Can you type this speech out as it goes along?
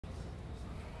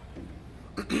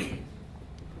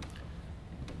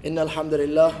إن الحمد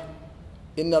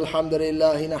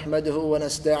لله نحمده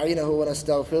ونستعينه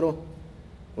ونستغفره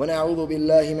ونعوذ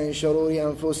بالله من شرور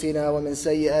أنفسنا ومن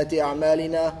سيئات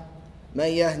أعمالنا من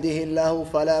يهده الله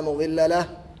فلا مضل له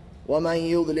ومن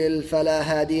يضلل فلا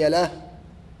هادي له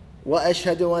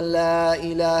وأشهد أن لا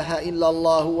إله إلا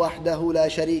الله وحده لا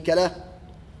شريك له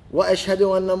وأشهد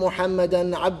أن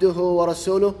محمدا عبده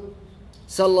ورسوله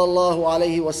صلى الله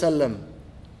عليه وسلم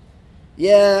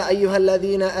يا أيها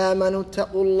الذين آمنوا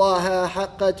اتقوا الله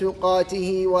حق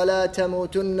تقاته ولا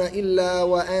تموتن إلا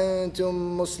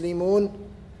وأنتم مسلمون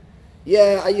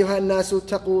يا أيها الناس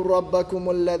اتقوا ربكم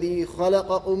الذي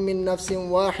خلقكم من نفس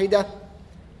واحدة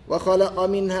وخلق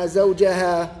منها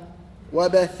زوجها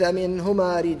وبث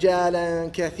منهما رجالا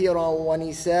كثيرا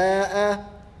ونساء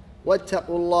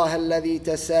واتقوا الله الذي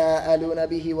تساءلون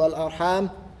به والأرحام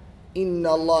إن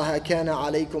الله كان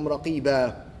عليكم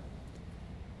رقيبا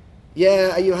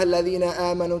يا أيها الذين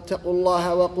آمنوا اتقوا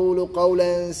الله وقولوا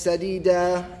قولا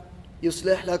سديدا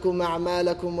يصلح لكم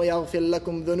أعمالكم ويغفر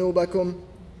لكم ذنوبكم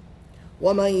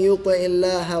ومن يطع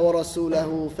الله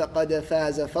ورسوله فقد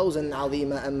فاز فوزا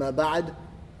عظيما أما بعد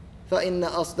فإن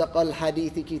أصدق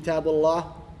الحديث كتاب الله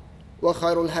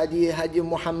وخير الهدي هدي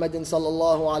محمد صلى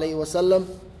الله عليه وسلم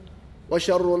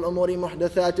وشر الأمور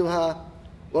محدثاتها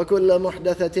وكل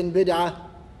محدثة بدعة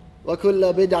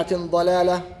وكل بدعة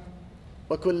ضلالة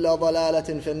وكل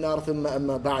ضلالة في النار ثم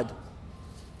أما بعد.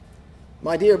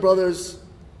 My dear brothers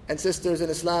and sisters in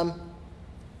Islam,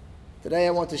 today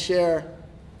I want to share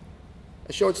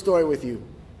a short story with you.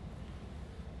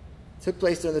 It took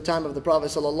place during the time of the Prophet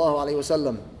sallallahu alaihi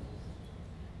wasallam,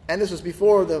 and this was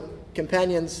before the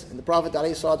companions and the Prophet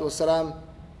alayhi salatu wasalam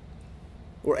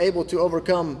were able to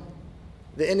overcome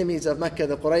the enemies of Mecca,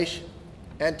 the Quraysh,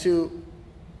 and to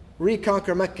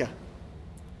reconquer Mecca.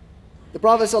 The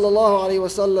Prophet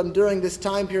ﷺ, during this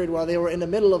time period while they were in the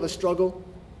middle of a struggle,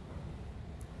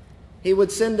 he would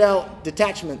send out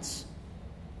detachments,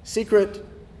 secret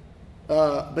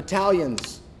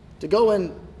battalions, to go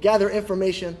and gather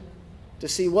information to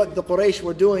see what the Quraysh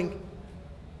were doing,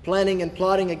 planning and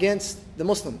plotting against the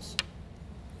Muslims.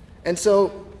 And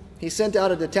so he sent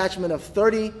out a detachment of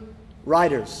 30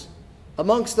 riders.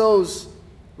 Amongst those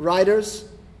riders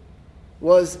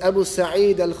was Abu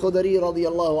Sa'id al-Khudri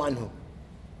radiyallahu anhu.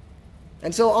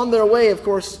 And so on their way, of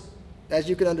course, as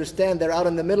you can understand, they're out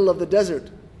in the middle of the desert.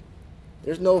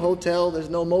 There's no hotel, there's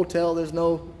no motel, there's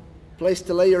no place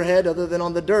to lay your head other than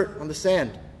on the dirt, on the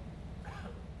sand.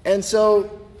 And so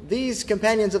these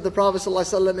companions of the Prophet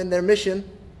ﷺ in their mission,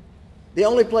 the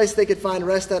only place they could find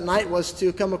rest at night was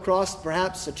to come across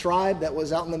perhaps a tribe that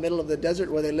was out in the middle of the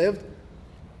desert where they lived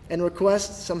and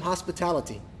request some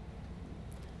hospitality.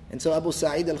 And so Abu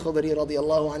Sa'id al-Khudri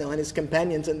radiyallahu anhu and his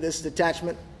companions in this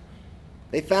detachment,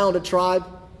 they found a tribe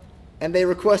and they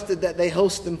requested that they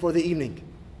host them for the evening.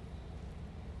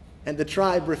 And the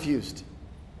tribe refused.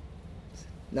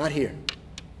 Not here.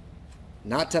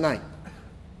 Not tonight.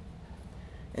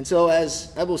 And so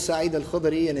as Abu Sa'id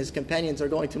al-Khudri and his companions are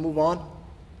going to move on,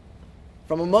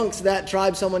 from amongst that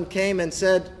tribe someone came and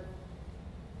said,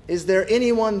 "Is there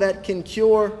anyone that can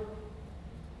cure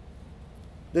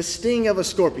the sting of a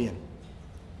scorpion?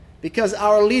 Because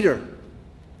our leader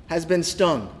has been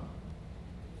stung.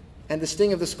 And the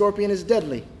sting of the scorpion is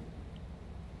deadly.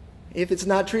 If it's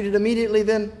not treated immediately,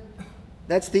 then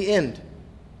that's the end."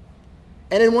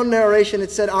 And in one narration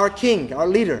it said, "Our king, our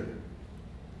leader."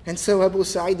 And so Abu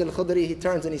Sa'id al-Khudri, he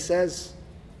turns and he says,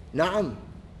 "Na'am,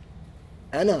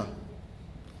 ana."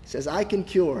 He says, "I can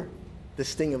cure the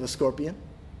sting of a scorpion."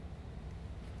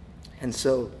 And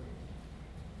so,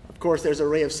 of course, there's a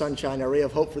ray of sunshine, a ray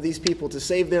of hope for these people to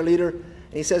save their leader.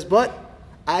 And he says, "But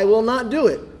I will not do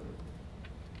it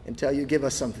until you give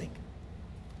us something."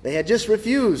 They had just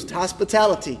refused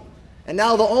hospitality. And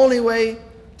now the only way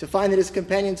to find that his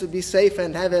companions would be safe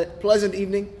and have a pleasant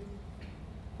evening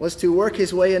was to work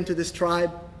his way into this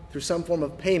tribe through some form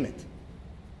of payment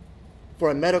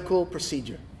for a medical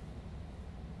procedure.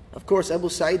 Of course, Abu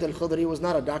Sa'id al-Khudri was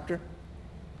not a doctor,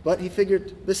 but he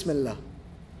figured, Bismillah,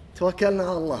 tawakkalna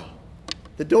Allah.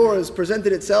 The door has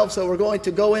presented itself, so we're going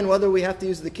to go in whether we have to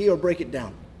use the key or break it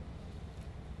down.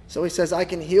 So he says, "I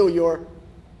can heal your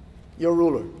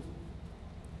ruler."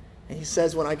 And he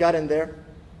says, "When I got in there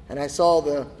and I saw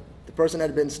the person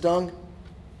had been stung,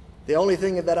 the only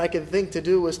thing that I could think to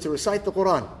do was to recite the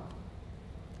Quran."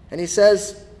 And he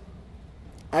says,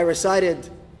 "I recited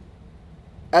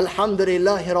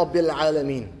Alhamdulillahi Rabbil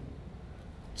Alameen,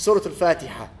 Surah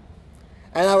Al-Fatiha.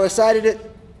 And I recited it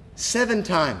 7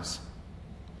 times.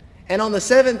 And on the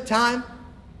 7th time,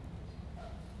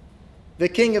 the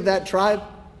king of that tribe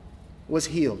was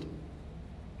healed.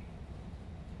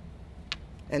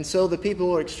 And so the people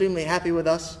were extremely happy with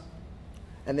us,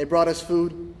 and they brought us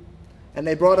food, and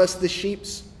they brought us the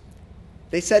sheeps.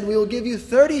 They said, we will give you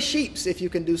 30 sheeps if you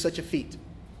can do such a feat.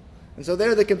 And so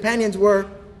there the companions were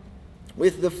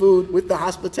with the food, with the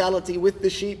hospitality, with the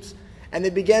sheeps, and they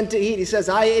began to eat. He says,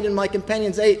 I ate and my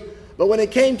companions ate, but when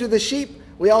it came to the sheep,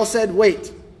 we all said,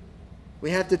 wait. We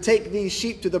have to take these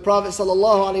sheep to the Prophet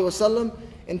ﷺ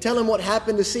and tell him what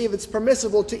happened to see if it's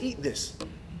permissible to eat this,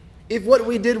 if what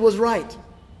we did was right.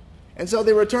 And so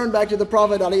they returned back to the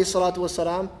Prophet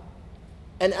ﷺ,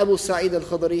 and Abu Sa'id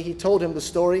al-Khudri, he told him the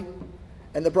story.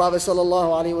 And the Prophet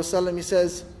ﷺ, he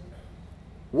says,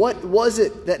 what was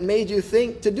it that made you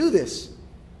think to do this,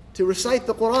 to recite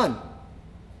the Quran?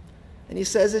 And he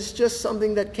says, it's just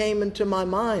something that came into my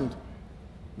mind,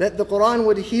 that the Quran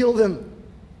would heal them.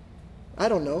 I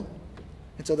don't know.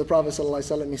 And so the Prophet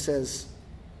ﷺ, he says,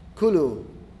 Kulu,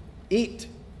 eat.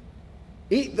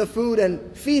 Eat the food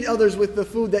and feed others with the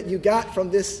food that you got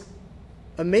from this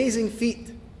amazing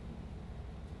feat.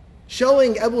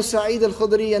 Showing Abu Sa'id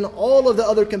al-Khudri and all of the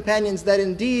other companions that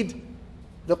indeed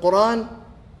the Quran,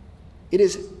 it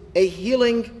is a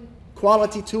healing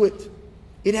quality to it.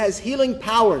 It has healing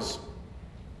powers.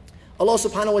 Allah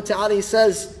subhanahu wa ta'ala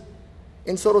says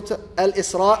in Surah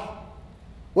Al-Isra,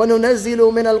 وَنُنَزِّلُ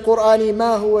مِنَ الْقُرْآنِ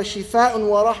مَا هُوَ شِفَاءٌ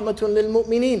وَرَحْمَةٌ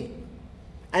لِلْمُؤْمِنِينَ.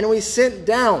 And we sent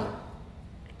down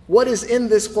what is in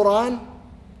this Quran,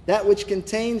 that which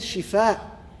contains shifa,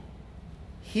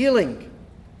 healing,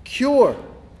 cure,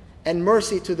 and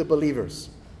mercy to the believers.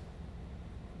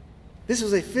 This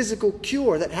was a physical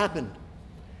cure that happened.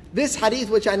 This hadith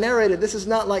which I narrated, this is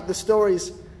not like the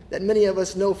stories that many of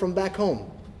us know from back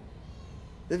home.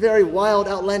 The very wild,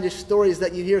 outlandish stories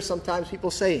that you hear sometimes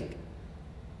people saying.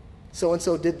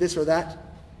 So-and-so did this or that.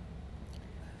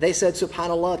 They said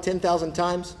subhanallah 10,000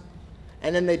 times,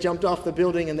 and then they jumped off the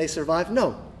building and they survived.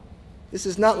 No, this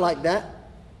is not like that.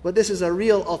 But this is a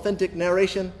real, authentic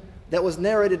narration that was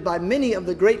narrated by many of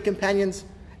the great companions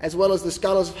as well as the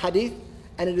scholars of hadith,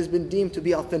 and it has been deemed to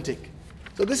be authentic.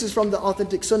 So this is from the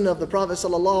authentic sunnah of the Prophet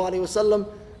ﷺ,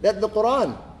 that the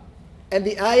Quran and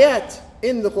the ayat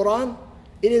in the Quran,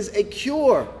 it is a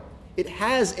cure. It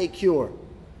has a cure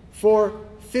for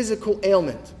physical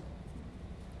ailment.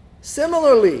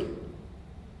 Similarly,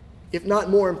 if not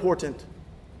more important,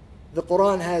 the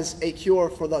Quran has a cure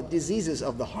for the diseases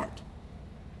of the heart.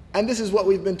 And this is what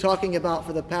we've been talking about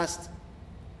for the past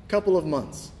couple of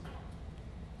months.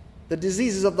 The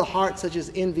diseases of the heart, such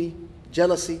as envy,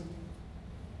 jealousy,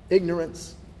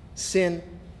 ignorance, sin,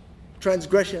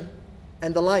 transgression,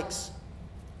 and the likes.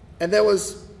 And there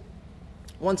was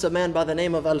once a man by the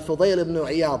name of Al-Fudayl ibn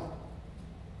Iyad.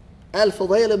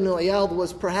 Al-Fudayl ibn Iyad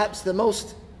was perhaps the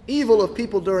most evil of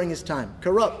people during his time.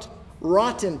 Corrupt,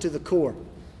 rotten to the core.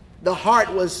 The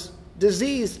heart was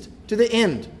diseased to the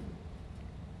end.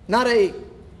 Not a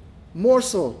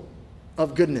morsel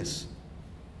of goodness.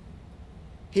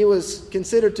 He was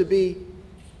considered to be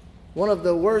one of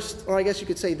the worst, or I guess you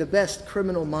could say the best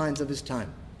criminal minds of his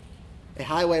time. A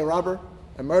highway robber,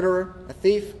 a murderer, a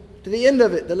thief. To the end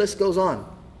of it, the list goes on.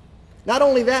 Not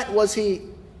only that was he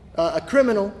a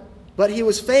criminal, but he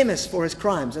was famous for his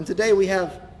crimes. And today we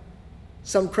have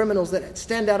some criminals that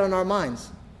stand out in our minds,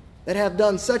 that have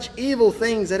done such evil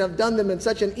things, that have done them in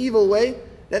such an evil way,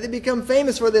 that they become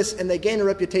famous for this and they gain a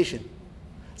reputation.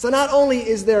 So not only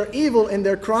is there evil in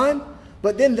their crime,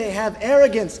 but then they have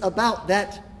arrogance about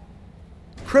that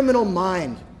criminal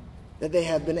mind that they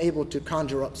have been able to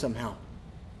conjure up somehow.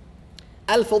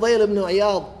 Al-Fudayl ibn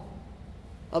Iyad,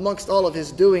 amongst all of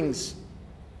his doings,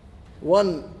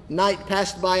 one night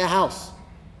passed by a house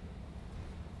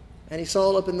and he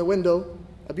saw up in the window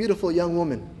a beautiful young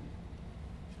woman.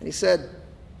 And he said,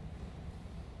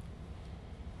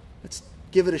 let's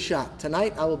give it a shot.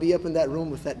 Tonight I will be up in that room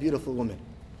with that beautiful woman.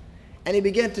 And he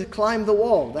began to climb the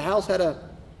wall. The house had a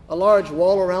large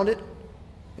wall around it.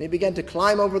 And he began to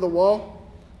climb over the wall,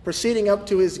 proceeding up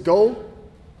to his goal.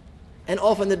 And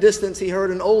off in the distance he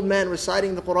heard an old man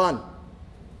reciting the Quran.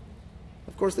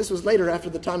 Of course, this was later after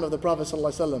the time of the Prophet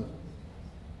ﷺ.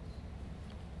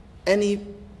 And he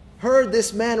heard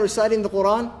this man reciting the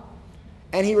Quran,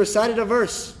 and he recited a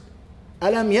verse.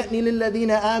 أَلَمْ يَأْنِ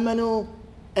لِلَّذِينَ آمَنُوا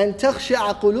أَن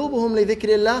تَخْشَعَ قُلُوبُهُمْ لِذِكْرِ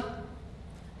اللَّهِ.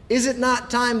 Is it not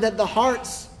time that the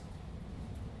hearts,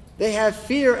 they have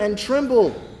fear and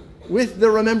tremble with the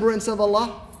remembrance of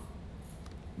Allah?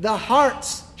 The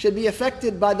hearts should be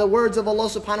affected by the words of Allah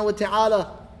subhanahu wa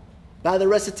ta'ala, by the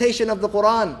recitation of the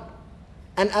Quran.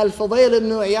 And Al-Fudayl ibn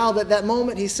Iyad, at that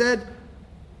moment, he said,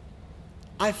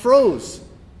 I froze.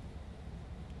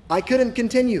 I couldn't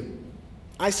continue.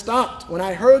 I stopped when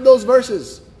I heard those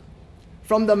verses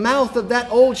from the mouth of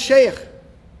that old shaykh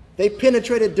They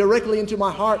penetrated directly into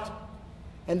my heart.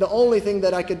 And the only thing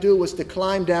that I could do was to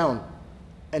climb down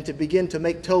and to begin to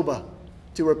make tawbah,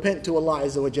 to repent to Allah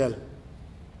Azza wa Jal.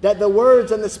 That the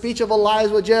words and the speech of Allah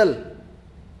Azza wa Jal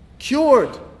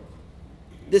cured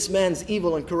this man's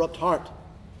evil and corrupt heart.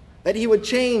 That he would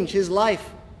change his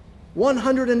life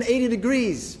 180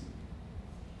 degrees.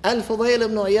 Al-Fudayl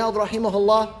ibn Iyad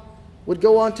rahimahullah would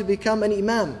go on to become an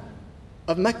imam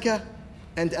of Mecca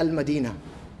and Al-Madinah.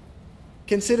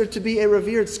 Considered to be a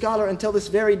revered scholar until this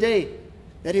very day,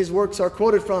 that his works are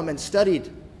quoted from and studied,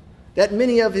 that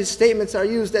many of his statements are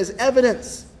used as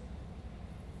evidence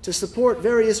to support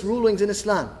various rulings in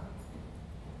Islam.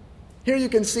 Here you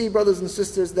can see, brothers and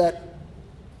sisters, that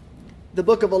the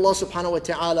book of Allah subhanahu wa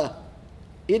ta'ala,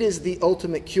 it is the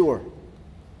ultimate cure.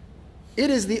 It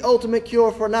is the ultimate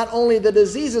cure for not only the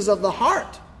diseases of the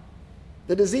heart,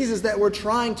 the diseases that we're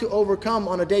trying to overcome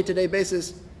on a day-to-day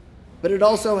basis, but it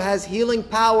also has healing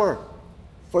power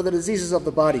for the diseases of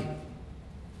the body.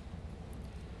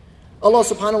 Allah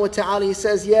subhanahu wa ta'ala, He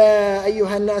says, يَا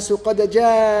أَيُّهَا النَّاسُ قَدْ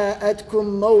جَاءَتْكُمْ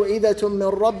مَوْعِظَةٌ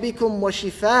مِّن رَبِّكُمْ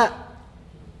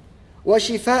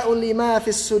وَشِفَاءٌ لِمَا فِي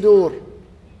الصُّدُورِ.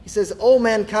 He says, O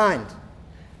mankind,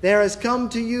 there has come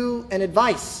to you an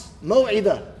advice,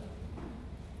 maw'idah,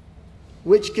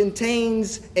 which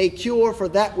contains a cure for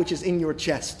that which is in your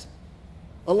chest.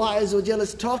 Allah Azza wa Jalla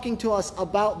is talking to us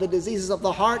about the diseases of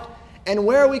the heart and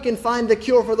where we can find the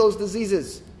cure for those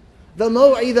diseases. The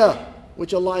maw'idah,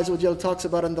 which Allah Azza wa Jalla talks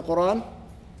about in the Quran.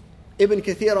 Ibn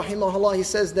Kathir rahimahullah, he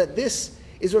says that this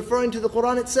is referring to the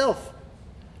Quran itself,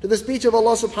 to the speech of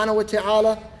Allah subhanahu wa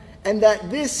ta'ala, and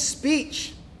that this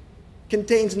speech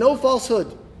contains no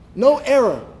falsehood, no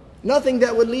error, nothing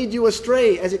that would lead you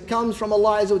astray, as it comes from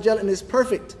Allah Azza wa Jalla and is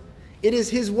perfect. It is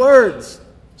His words,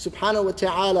 subhanahu wa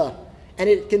ta'ala, and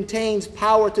it contains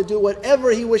power to do whatever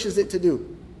He wishes it to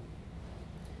do.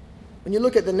 When you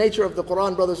look at the nature of the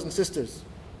Quran, brothers and sisters,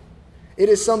 it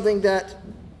is something that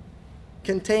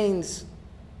contains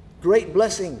great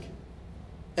blessing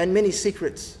and many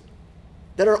secrets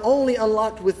that are only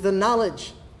unlocked with the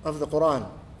knowledge of the Quran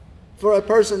for a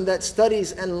person that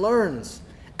studies and learns.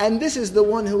 And this is the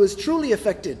one who is truly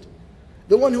affected,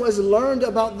 the one who has learned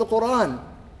about the Quran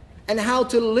and how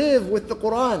to live with the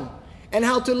Quran and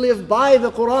how to live by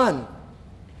the Quran,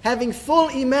 having full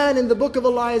iman in the book of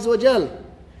Allah Azza wa Jal.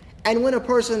 And when a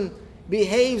person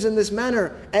behaves in this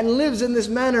manner and lives in this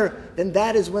manner, then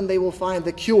that is when they will find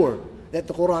the cure that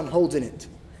the Quran holds in it.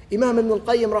 Imam Ibn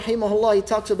al-Qayyim rahimahullah, he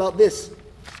talks about this.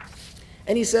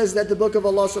 And he says that the book of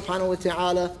Allah subhanahu wa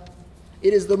ta'ala,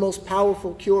 it is the most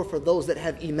powerful cure for those that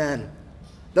have iman,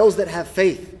 those that have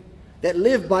faith, that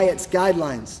live by its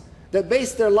guidelines, that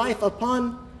base their life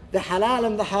upon the halal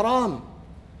and the haram,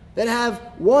 that have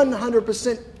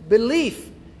 100%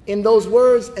 belief in those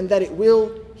words and that it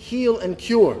will heal and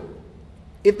cure.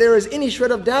 If there is any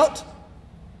shred of doubt,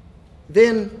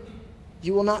 then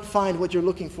you will not find what you're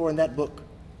looking for in that book.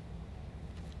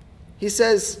 He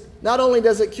says, not only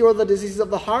does it cure the diseases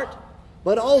of the heart,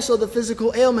 but also the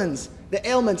physical ailments, the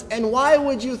ailments. And why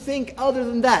would you think other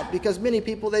than that? Because many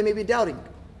people, they may be doubting.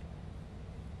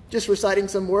 Just reciting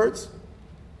some words.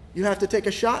 You have to take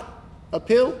a shot, a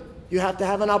pill. You have to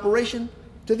have an operation.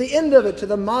 To the end of it, to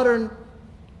the modern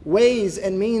ways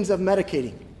and means of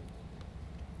medicating.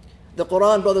 The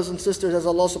Quran, brothers and sisters, as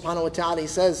Allah subhanahu wa ta'ala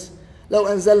says, لو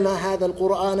أنزلنا هذا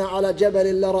القرآن على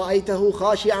جبل لرأيته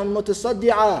خاشعا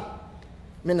متصدعا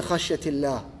من خشية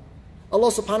الله.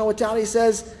 Allah subhanahu wa ta'ala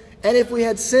says, and if we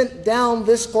had sent down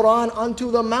this Quran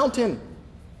unto the mountain,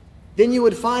 then you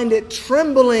would find it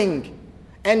trembling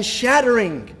and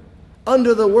shattering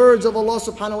under the words of Allah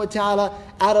subhanahu wa ta'ala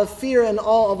out of fear and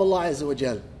awe of Allah Azza wa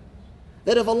Jal.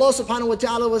 That if Allah subhanahu wa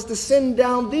ta'ala was to send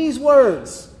down these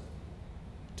words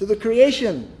to the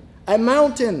creation, a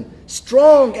mountain,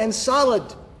 strong and solid,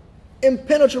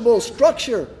 impenetrable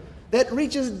structure that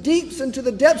reaches deep into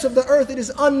the depths of the earth, it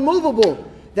is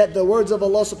unmovable, that the words of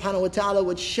Allah subhanahu wa ta'ala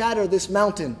would shatter this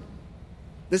mountain.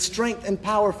 The strength and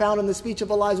power found in the speech of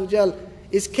Allah Azza wa Jal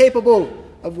is capable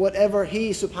of whatever He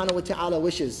subhanahu wa ta'ala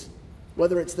wishes,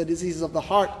 whether it's the diseases of the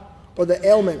heart or the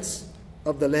ailments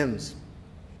of the limbs.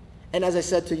 And as I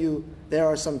said to you, there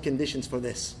are some conditions for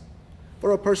this.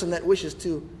 For a person that wishes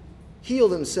to heal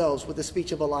themselves with the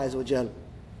speech of Allah Azza wa Jal,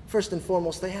 first and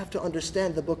foremost, they have to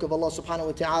understand the book of Allah subhanahu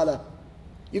wa ta'ala.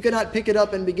 You cannot pick it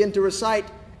up and begin to recite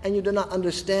and you do not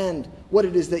understand what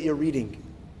it is that you're reading.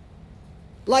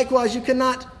 Likewise, you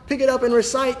cannot pick it up and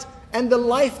recite and the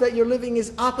life that you're living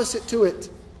is opposite to it.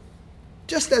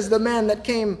 Just as the man that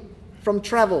came from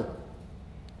travel,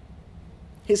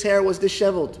 his hair was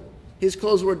disheveled, his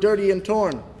clothes were dirty and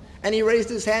torn, and he raised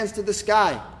his hands to the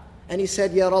sky And he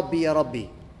said, Ya Rabbi, Ya Rabbi,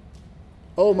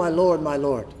 oh my Lord, my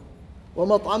Lord.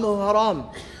 وَمَطْعَمُهُ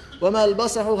حَرَامٌ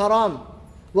وَمَلْبَسَهُ حَرَامٌ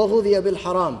وَغُذِيَ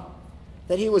بِالْحَرَامِ.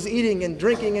 That he was eating and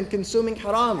drinking and consuming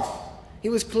haram. He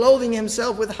was clothing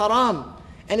himself with haram.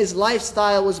 And his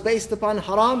lifestyle was based upon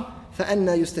haram.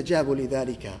 فَأَنَّا يُسْتَجَابُ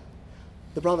لِذَلِكَ.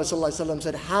 The Prophet ﷺ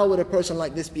said, how would a person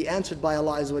like this be answered by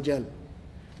Allah Azza wa Jal?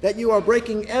 That you are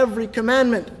breaking every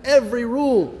commandment, every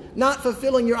rule, not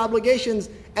fulfilling your obligations,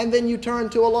 and then you turn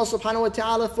to Allah subhanahu wa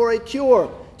ta'ala for a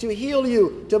cure, to heal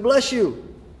you, to bless you.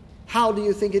 How do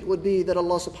you think it would be that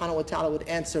Allah subhanahu wa ta'ala would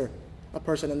answer a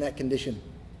person in that condition?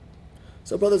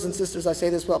 So brothers and sisters, I say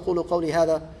this, وَأَقُولُ قَوْلِي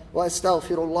هَذَا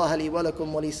وَأَسْتَغْفِرُ اللَّهَ لِي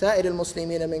وَلَكُمْ وَلِسَائِرِ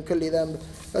الْمُسْلِمِينَ مِنْ كُلِّ ذَنْبٍ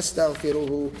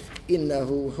فَاسْتَغْفِرُوهُ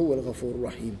إِنَّهُ هُوَ الْغَفُورُ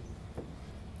الرَّحِيمُ.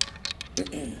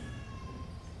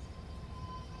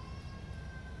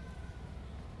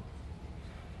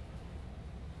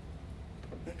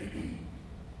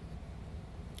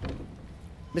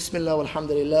 بسم الله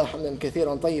والحمد لله حمدا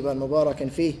كثيرا طيبا مباركا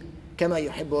فيه كما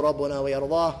يحب ربنا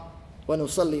ويرضاه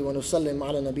ونصلي ونسلم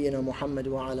على نبينا محمد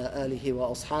وعلى آله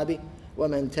وأصحابه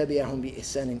ومن تبعهم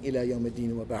بإحسان إلى يوم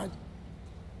الدين وبعد.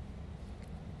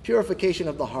 Purification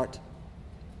of the heart,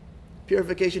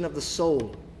 purification of the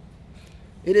soul.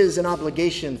 It is an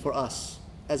obligation for us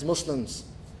as Muslims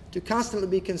to constantly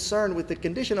be concerned with the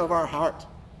condition of our heart,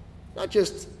 not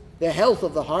just the health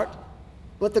of the heart,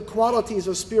 but the qualities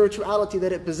of spirituality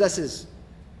that it possesses.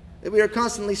 That we are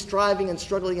constantly striving and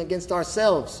struggling against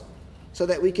ourselves so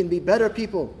that we can be better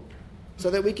people, so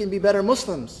that we can be better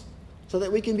Muslims, so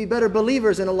that we can be better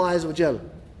believers in Allah Azza wa Jal.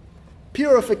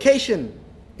 Purification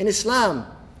in Islam,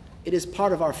 it is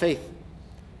part of our faith.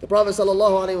 The Prophet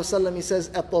ﷺ, he says,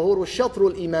 "At-tahuru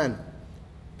shatrul iman."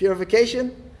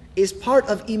 Purification is part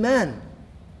of iman.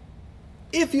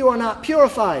 If you are not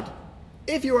purified,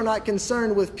 if you are not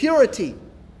concerned with purity,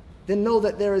 then know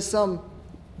that there is some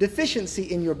deficiency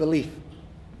in your belief.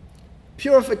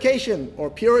 Purification or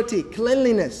purity,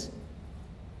 cleanliness.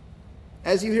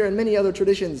 As you hear in many other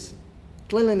traditions,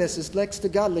 cleanliness is next to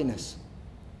godliness.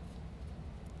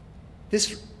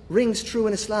 This rings true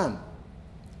in Islam,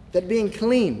 that being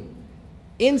clean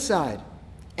inside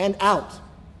and out.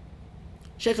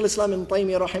 Shaykh al-Islam ibn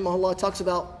Taymiyyah rahimahullah talks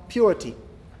about purity.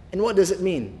 And what does it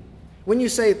mean? When you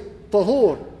say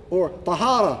tahur or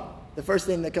tahara, the first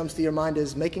thing that comes to your mind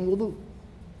is making wudu,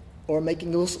 or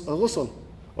making ghusl,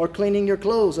 or cleaning your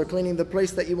clothes, or cleaning the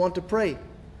place that you want to pray.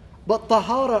 But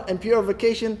tahara and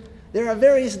purification, there are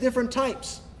various different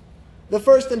types. The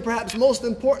first and perhaps most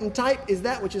important type is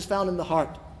that which is found in the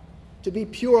heart. To be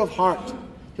pure of heart,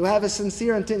 to have a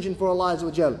sincere intention for Allah Azza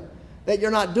wa Jal, that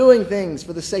you're not doing things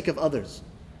for the sake of others,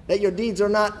 that your deeds are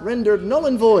not rendered null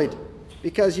and void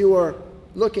because you are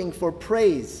looking for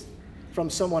praise from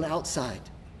someone outside.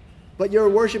 But your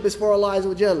worship is for Allah Azza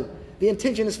wa Jal. The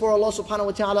intention is for Allah subhanahu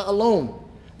wa ta'ala alone.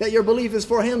 That your belief is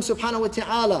for Him subhanahu wa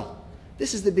ta'ala.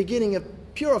 This is the beginning of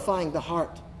purifying the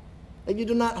heart. That you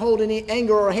do not hold any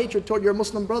anger or hatred toward your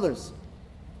Muslim brothers.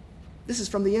 This is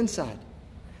from the inside.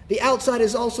 The outside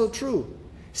is also true.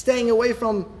 Staying away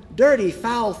from dirty,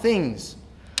 foul things.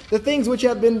 The things which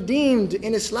have been deemed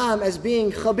in Islam as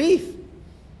being khabith,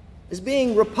 as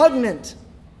being repugnant.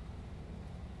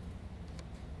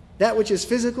 That which is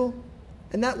physical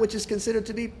and that which is considered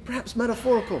to be perhaps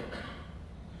metaphorical.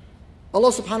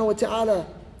 Allah subhanahu wa ta'ala,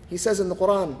 He says in the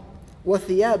Quran,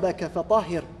 وَثِيَابَكَ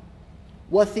فَطَهِرْ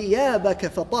وَثِيَابَكَ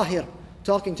فَطَهِرْ,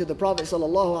 talking to the Prophet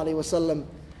sallallahu alaihi wasallam,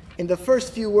 in the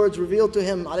first few words revealed to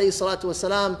him, alayhi salatu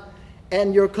wasalam,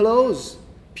 and your clothes,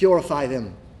 purify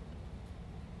them.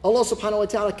 Allah subhanahu wa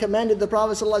ta'ala commanded the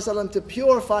Prophet sallallahu alaihi wasallam to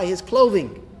purify his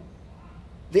clothing,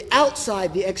 the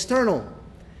outside, the external.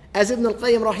 As Ibn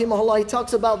al-Qayyim rahimahullah, he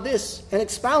talks about this and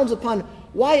expounds upon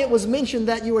why it was mentioned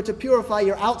that you were to purify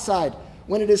your outside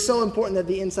when it is so important that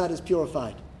the inside is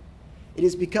purified. It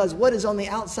is because what is on the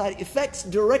outside affects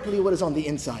directly what is on the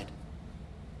inside.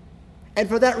 And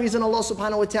for that reason, Allah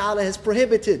subhanahu wa ta'ala has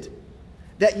prohibited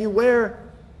that you wear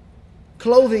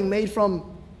clothing made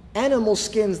from animal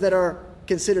skins that are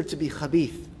considered to be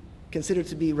khabith, considered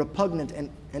to be repugnant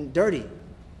and dirty.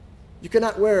 You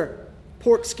cannot wear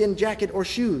pork skin jacket or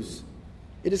shoes.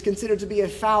 It is considered to be a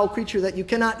foul creature that you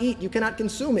cannot eat, you cannot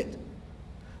consume it.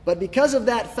 But because of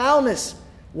that foulness,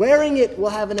 wearing it will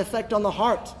have an effect on the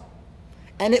heart.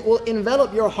 And it will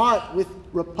envelop your heart with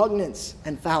repugnance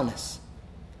and foulness.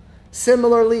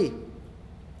 Similarly,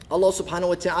 Allah subhanahu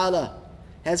wa ta'ala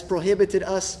has prohibited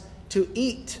us to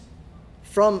eat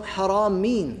from haram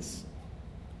means.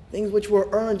 Things which were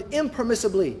earned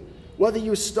impermissibly, whether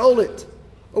you stole it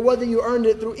or whether you earned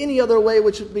it through any other way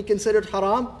which would be considered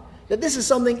haram, that this is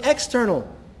something external.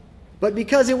 But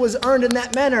because it was earned in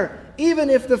that manner, even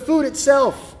if the food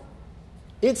itself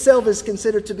is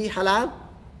considered to be halal,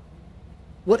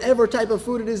 whatever type of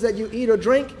food it is that you eat or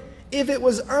drink, if it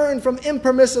was earned from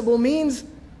impermissible means,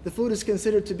 the food is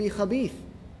considered to be khabith,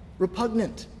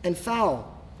 repugnant and foul.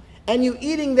 And you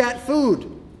eating that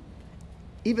food,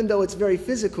 even though it's very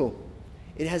physical,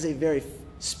 it has a very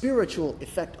spiritual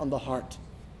effect on the heart.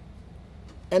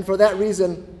 And for that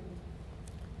reason,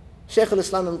 Shaykh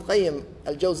al-Islam Ibn Qayyim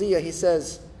al-Jawziyah, he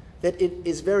says that it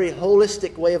is a very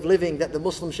holistic way of living that the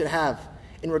Muslim should have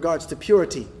in regards to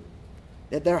purity.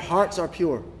 That their hearts are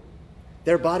pure,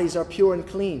 their bodies are pure and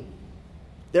clean,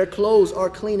 their clothes are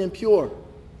clean and pure,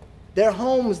 their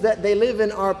homes that they live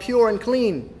in are pure and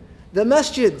clean, the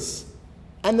masjids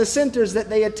and the centers that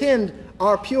they attend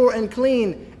are pure and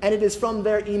clean, and it is from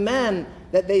their iman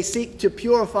that they seek to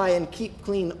purify and keep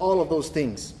clean all of those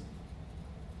things.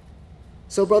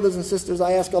 So brothers and sisters,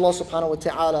 I ask Allah subhanahu wa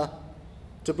ta'ala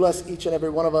to bless each and every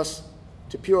one of us,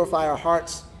 to purify our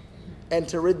hearts and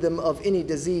to rid them of any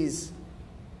disease.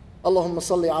 اللهم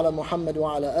صل على محمد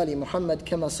وعلى آل محمد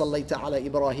كما صليت على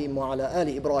إبراهيم وعلى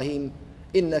آل إبراهيم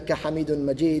إنك حميد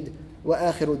مجيد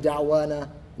وآخر دعوانا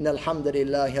إن الحمد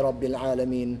لله رب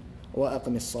العالمين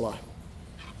وأقم الصلاة.